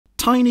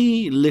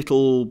Tiny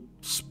little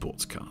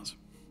sports cars.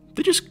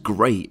 They're just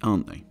great,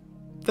 aren't they?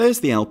 There's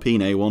the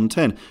Alpine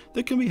A110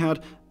 that can be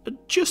had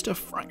at just a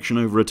fraction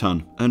over a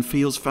tonne and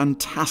feels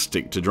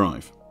fantastic to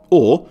drive.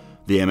 Or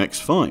the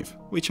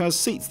MX-5, which has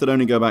seats that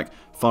only go back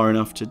far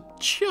enough to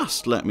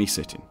just let me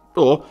sit in.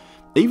 Or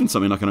even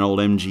something like an old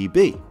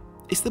MGB.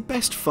 It's the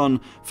best fun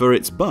for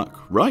its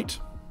buck, right?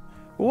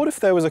 What if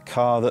there was a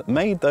car that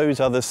made those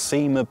others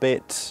seem a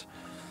bit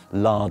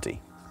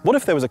lardy? What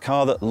if there was a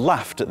car that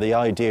laughed at the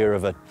idea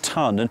of a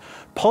tonne and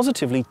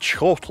positively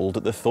chortled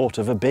at the thought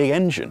of a big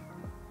engine?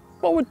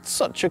 What would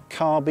such a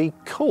car be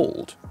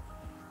called?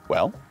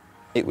 Well,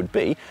 it would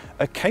be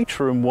a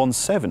Caterham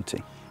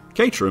 170.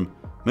 Caterham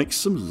makes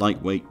some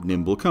lightweight,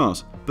 nimble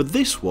cars, but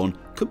this one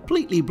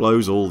completely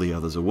blows all the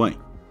others away.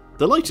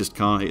 The lightest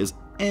car it has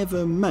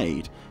ever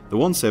made, the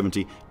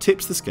 170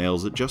 tips the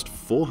scales at just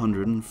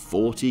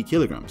 440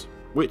 kilograms,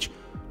 which,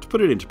 to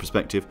put it into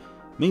perspective,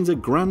 means a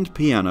grand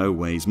piano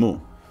weighs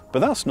more. But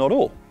that's not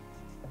all.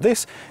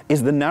 This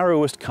is the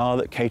narrowest car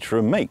that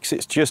Caterham makes.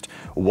 It's just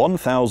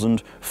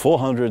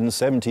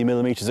 1,470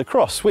 millimeters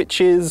across, which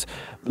is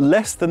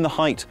less than the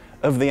height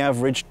of the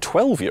average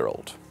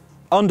 12-year-old.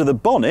 Under the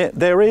bonnet,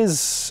 there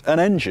is an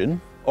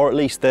engine, or at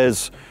least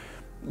there's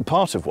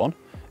part of one.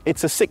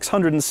 It's a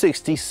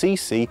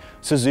 660cc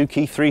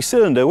Suzuki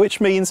 3-cylinder,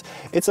 which means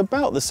it's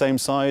about the same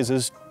size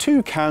as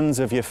 2 cans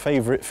of your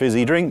favourite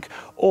fizzy drink,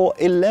 or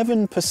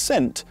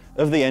 11%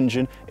 of the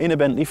engine in a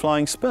Bentley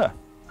Flying Spur.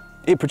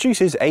 It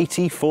produces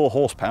 84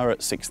 horsepower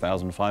at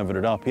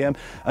 6,500 RPM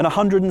and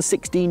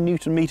 116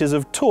 Newton meters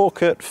of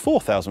torque at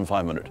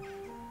 4,500.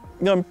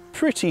 Now, I'm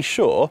pretty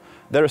sure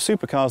there are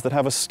supercars that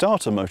have a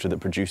starter motor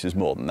that produces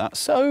more than that,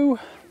 so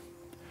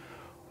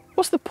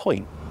what's the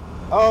point?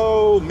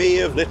 Oh, me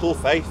of little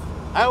faith,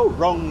 how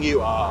wrong you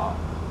are.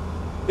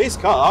 This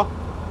car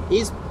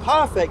is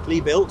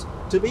perfectly built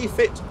to be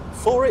fit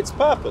for its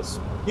purpose.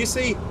 You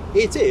see,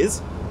 it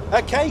is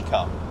a K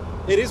car.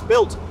 It is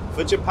built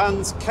for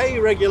Japan's K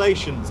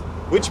regulations,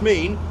 which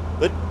mean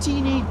that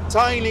teeny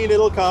tiny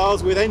little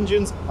cars with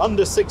engines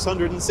under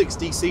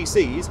 660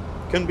 cc's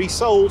can be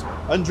sold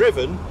and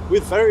driven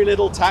with very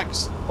little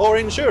tax or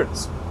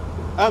insurance.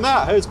 And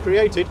that has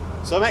created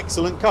some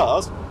excellent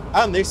cars,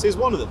 and this is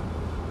one of them.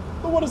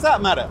 But what does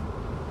that matter?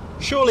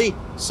 Surely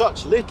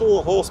such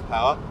little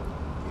horsepower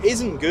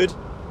isn't good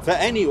for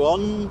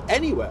anyone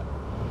anywhere.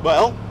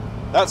 Well,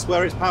 that's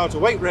where its power to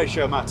weight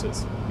ratio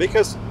matters,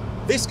 because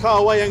this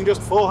car weighing just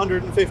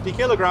 450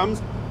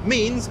 kilograms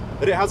means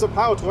that it has a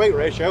power to weight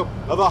ratio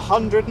of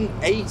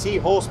 180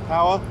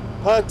 horsepower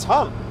per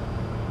tonne.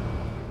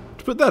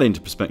 To put that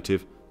into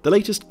perspective, the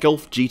latest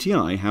Golf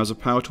GTI has a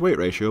power to weight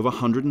ratio of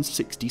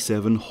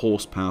 167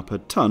 horsepower per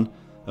tonne,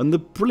 and the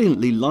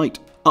brilliantly light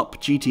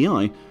Up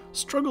GTI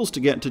struggles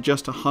to get to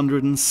just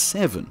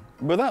 107.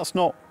 But that's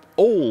not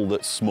all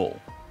that's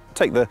small.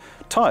 Take the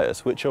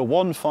tyres, which are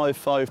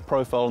 155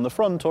 profile on the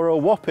front or a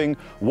whopping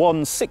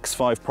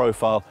 165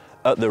 profile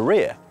at the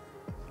rear.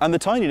 And the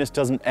tininess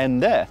doesn't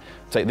end there.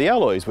 Take the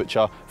alloys, which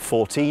are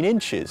 14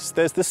 inches.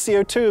 There's the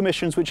CO2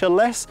 emissions, which are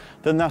less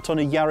than that on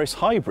a Yaris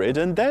hybrid.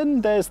 And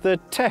then there's the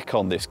tech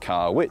on this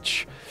car,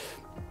 which,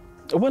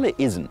 well, it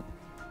isn't.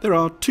 There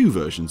are 2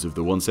 versions of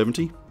the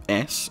 170,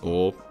 S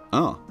or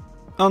R.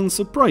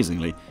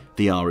 Unsurprisingly,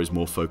 the R is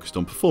more focused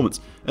on performance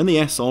and the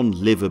S on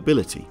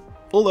livability,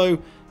 although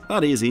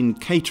that is in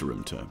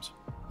Caterham terms.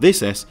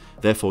 This S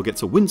therefore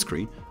gets a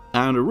windscreen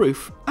and a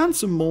roof and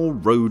some more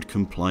road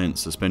compliant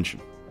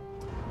suspension.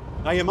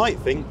 Now you might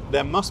think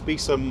there must be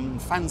some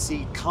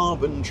fancy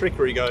carbon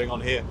trickery going on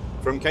here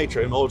from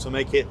Caterham in order to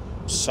make it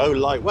so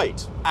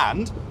lightweight.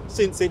 And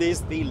since it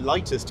is the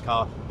lightest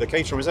car that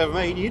Caterham has ever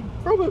made, you'd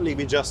probably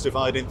be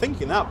justified in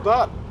thinking that,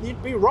 but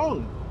you'd be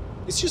wrong.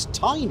 It's just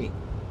tiny.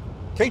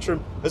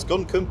 Caterham has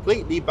gone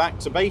completely back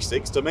to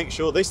basics to make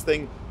sure this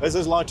thing is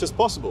as light as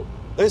possible.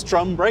 There's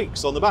drum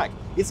brakes on the back.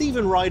 It's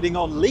even riding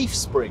on leaf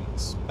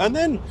springs. And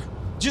then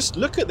just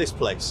look at this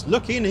place.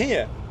 Look in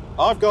here.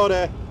 I've got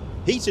a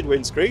heated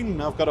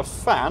windscreen, I've got a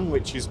fan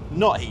which is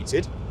not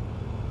heated,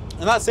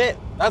 and that's it.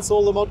 That's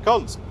all the mod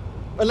cons.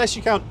 Unless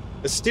you count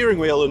a steering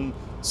wheel and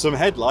some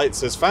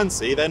headlights as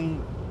fancy,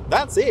 then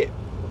that's it.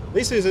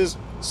 This is as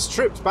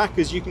stripped back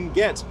as you can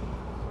get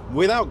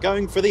without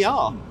going for the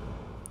R.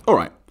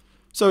 Alright,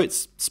 so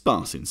it's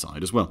sparse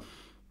inside as well.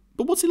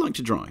 But what's it like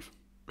to drive?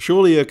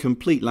 Surely a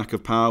complete lack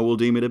of power will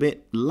deem it a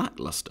bit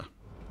lackluster.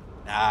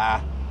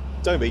 Nah,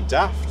 don't be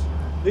daft.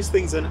 This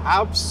thing's an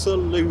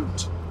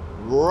absolute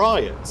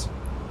riot.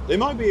 It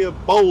might be a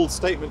bold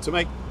statement to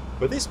make,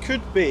 but this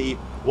could be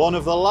one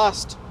of the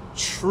last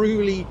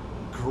truly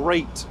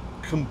great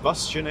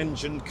combustion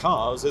engine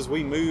cars as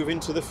we move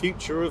into the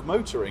future of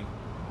motoring.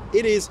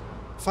 It is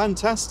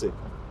fantastic.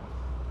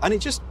 And it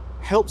just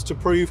helps to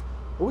prove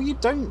all you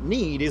don't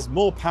need is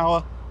more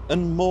power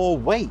and more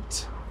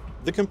weight.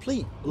 The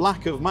complete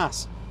lack of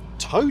mass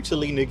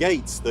totally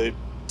negates the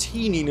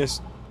teeniness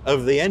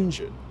of the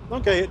engine.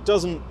 Okay, it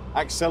doesn't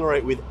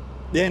accelerate with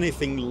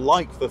anything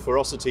like the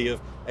ferocity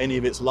of any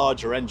of its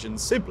larger engine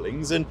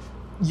siblings, and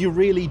you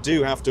really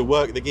do have to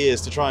work the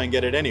gears to try and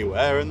get it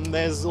anywhere, and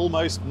there's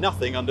almost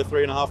nothing under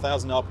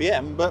 3,500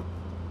 RPM, but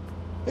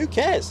who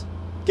cares?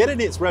 Get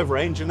in its rev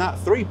range and that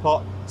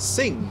 3-pot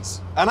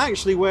sings. And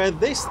actually where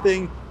this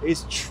thing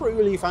is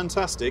truly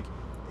fantastic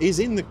is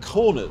in the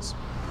corners.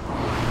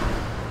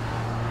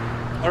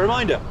 A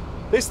reminder,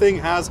 this thing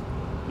has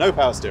no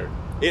power steering.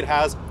 It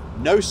has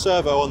no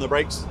servo on the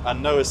brakes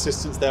and no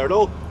assistance there at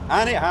all,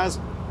 and it has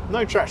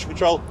no traction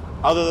control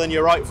other than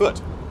your right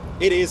foot.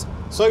 It is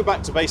so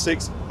back to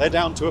basics. They're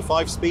down to a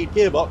 5-speed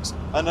gearbox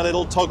and a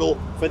little toggle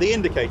for the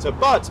indicator,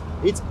 but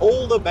it's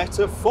all the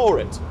better for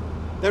it.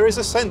 There is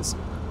a sense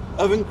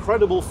of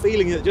incredible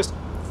feeling that just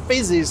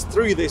fizzes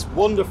through this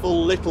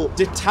wonderful little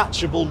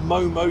detachable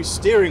Momo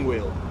steering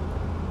wheel.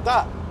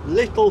 That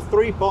little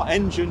 3-pot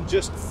engine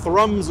just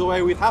thrums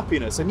away with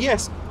happiness, and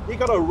yes, you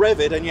got to rev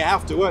it and you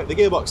have to work the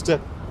gearbox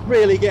to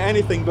really get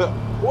anything, but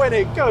when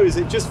it goes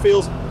it just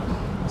feels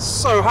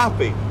so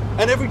happy.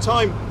 And every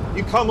time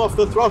you come off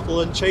the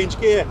throttle and change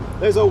gear,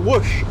 there's a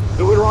whoosh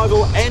that would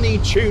rival any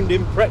tuned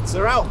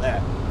Impreza out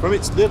there from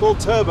its little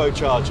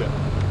turbocharger.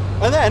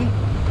 And then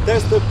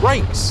there's the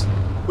brakes,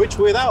 which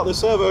without the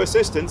servo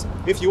assistance,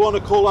 if you want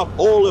to call up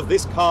all of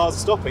this car's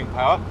stopping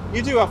power,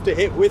 you do have to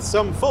hit with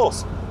some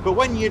force. But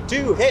when you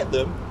do hit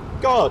them,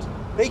 God,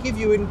 they give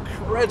you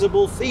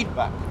incredible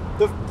feedback.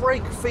 The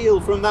brake feel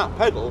from that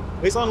pedal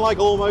is unlike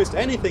almost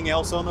anything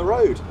else on the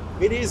road.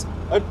 It is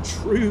a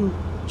true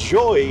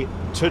joy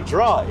to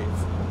drive.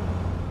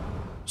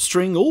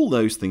 String all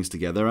those things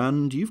together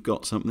and you've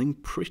got something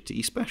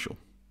pretty special.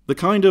 The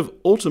kind of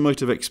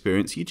automotive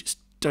experience you just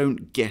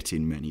don't get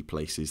in many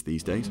places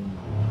these days.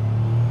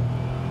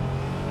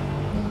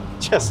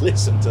 Just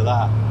listen to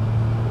that.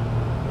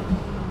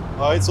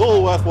 Oh, it's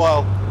all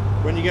worthwhile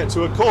when you get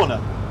to a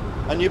corner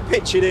and you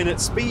pitch it in at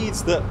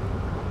speeds that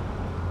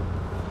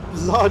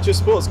larger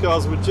sports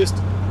cars would just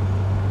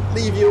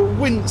leave you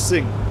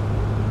wincing.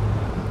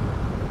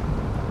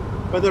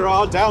 But there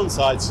are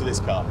downsides to this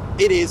car.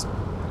 It is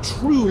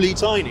truly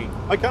tiny.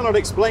 I cannot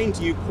explain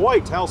to you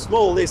quite how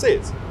small this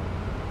is.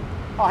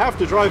 I have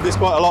to drive this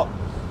quite a lot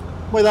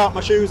without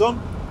my shoes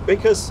on,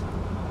 because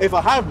if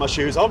I have my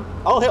shoes on,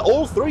 I'll hit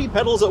all 3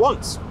 pedals at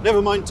once,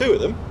 never mind 2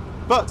 of them,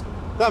 but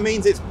that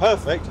means it's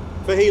perfect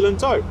for heel and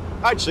toe.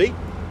 Actually,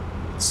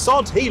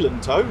 sod heel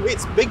and toe,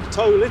 it's big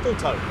toe, little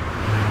toe.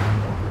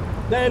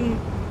 Then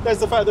there's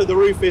the fact that the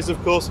roof is,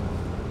 of course,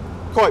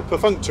 quite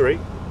perfunctory,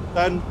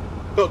 and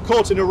got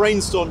caught in a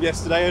rainstorm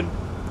yesterday and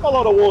a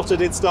lot of water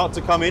did start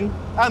to come in,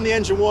 and the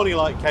engine warning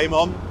light came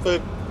on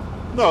for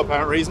no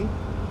apparent reason.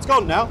 It's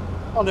gone now.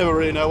 I'll never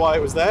really know why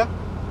it was there.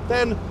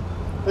 Then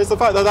there's the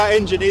fact that that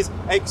engine is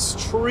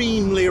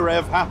extremely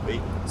rev happy,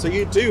 so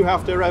you do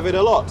have to rev it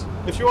a lot.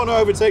 If you want to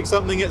overtake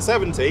something at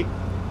 70,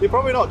 you're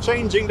probably not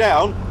changing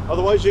down,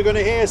 otherwise you're going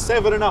to hear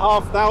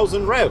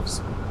 7,500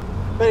 revs.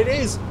 But it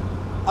is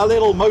a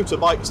little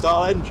motorbike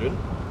style engine,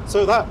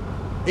 so that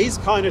is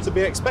kind of to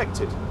be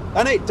expected.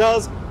 And it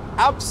does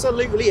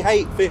absolutely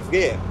hate 5th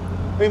gear.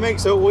 It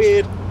makes a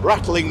weird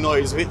rattling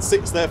noise if it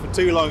sits there for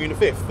too long in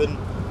 5th and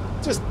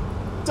just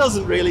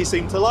doesn't really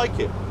seem to like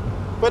it.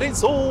 But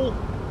it's all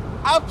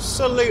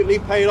absolutely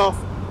paid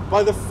off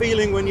by the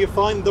feeling when you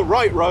find the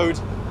right road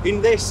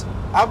in this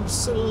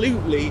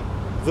absolutely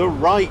the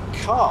right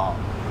car.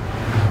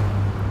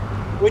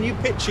 When you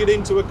pitch it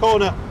into a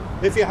corner,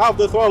 if you have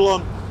the throttle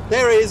on,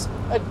 there is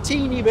a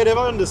teeny bit of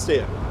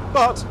understeer,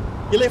 but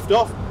you lift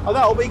off and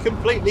that will be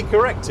completely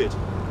corrected.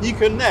 You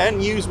can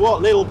then use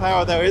what little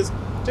power there is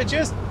to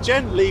just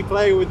gently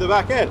play with the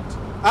back end.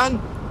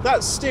 And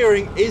that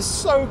steering is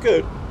so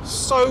good,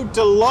 so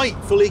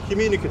delightfully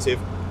communicative,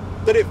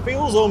 that it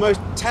feels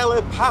almost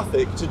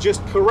telepathic to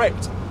just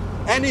correct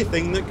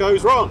anything that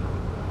goes wrong.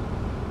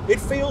 It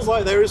feels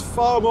like there is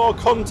far more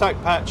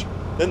contact patch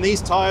than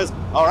these tyres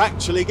are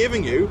actually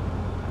giving you,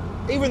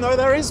 even though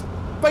there is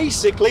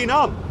basically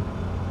none.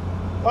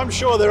 I'm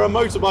sure there are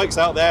motorbikes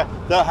out there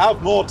that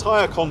have more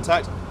tyre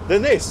contact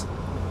than this,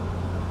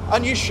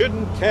 and you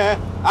shouldn't care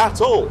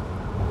at all.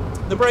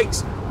 The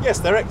brakes, yes,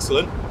 they're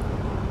excellent,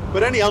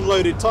 but any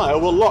unloaded tyre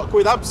will lock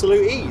with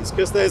absolute ease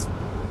because there's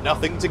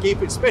nothing to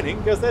keep it spinning,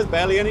 because there's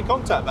barely any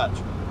contact patch.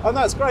 And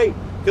that's great,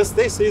 because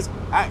this is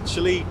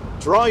actually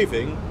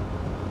driving,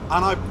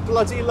 and I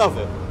bloody love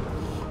it.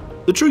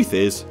 The truth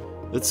is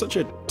that such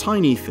a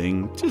tiny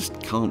thing just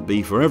can't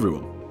be for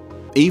everyone.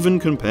 Even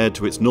compared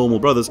to its normal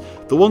brothers,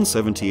 the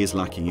 170 is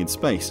lacking in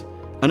space,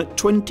 and at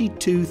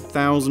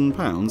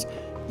 £22,000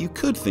 you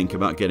could think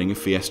about getting a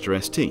Fiesta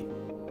ST.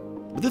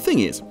 But the thing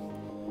is,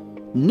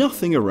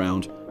 nothing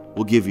around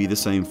will give you the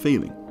same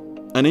feeling,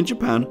 and in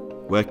Japan,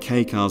 where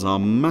K cars are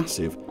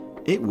massive,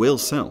 it will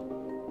sell.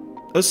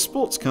 As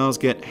sports cars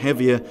get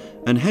heavier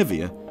and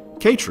heavier,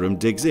 Caterham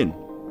digs in,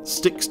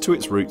 sticks to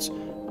its roots,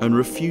 and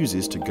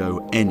refuses to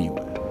go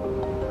anywhere.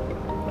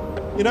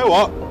 You know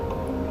what?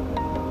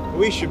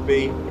 We should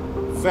be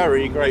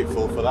very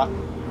grateful for that.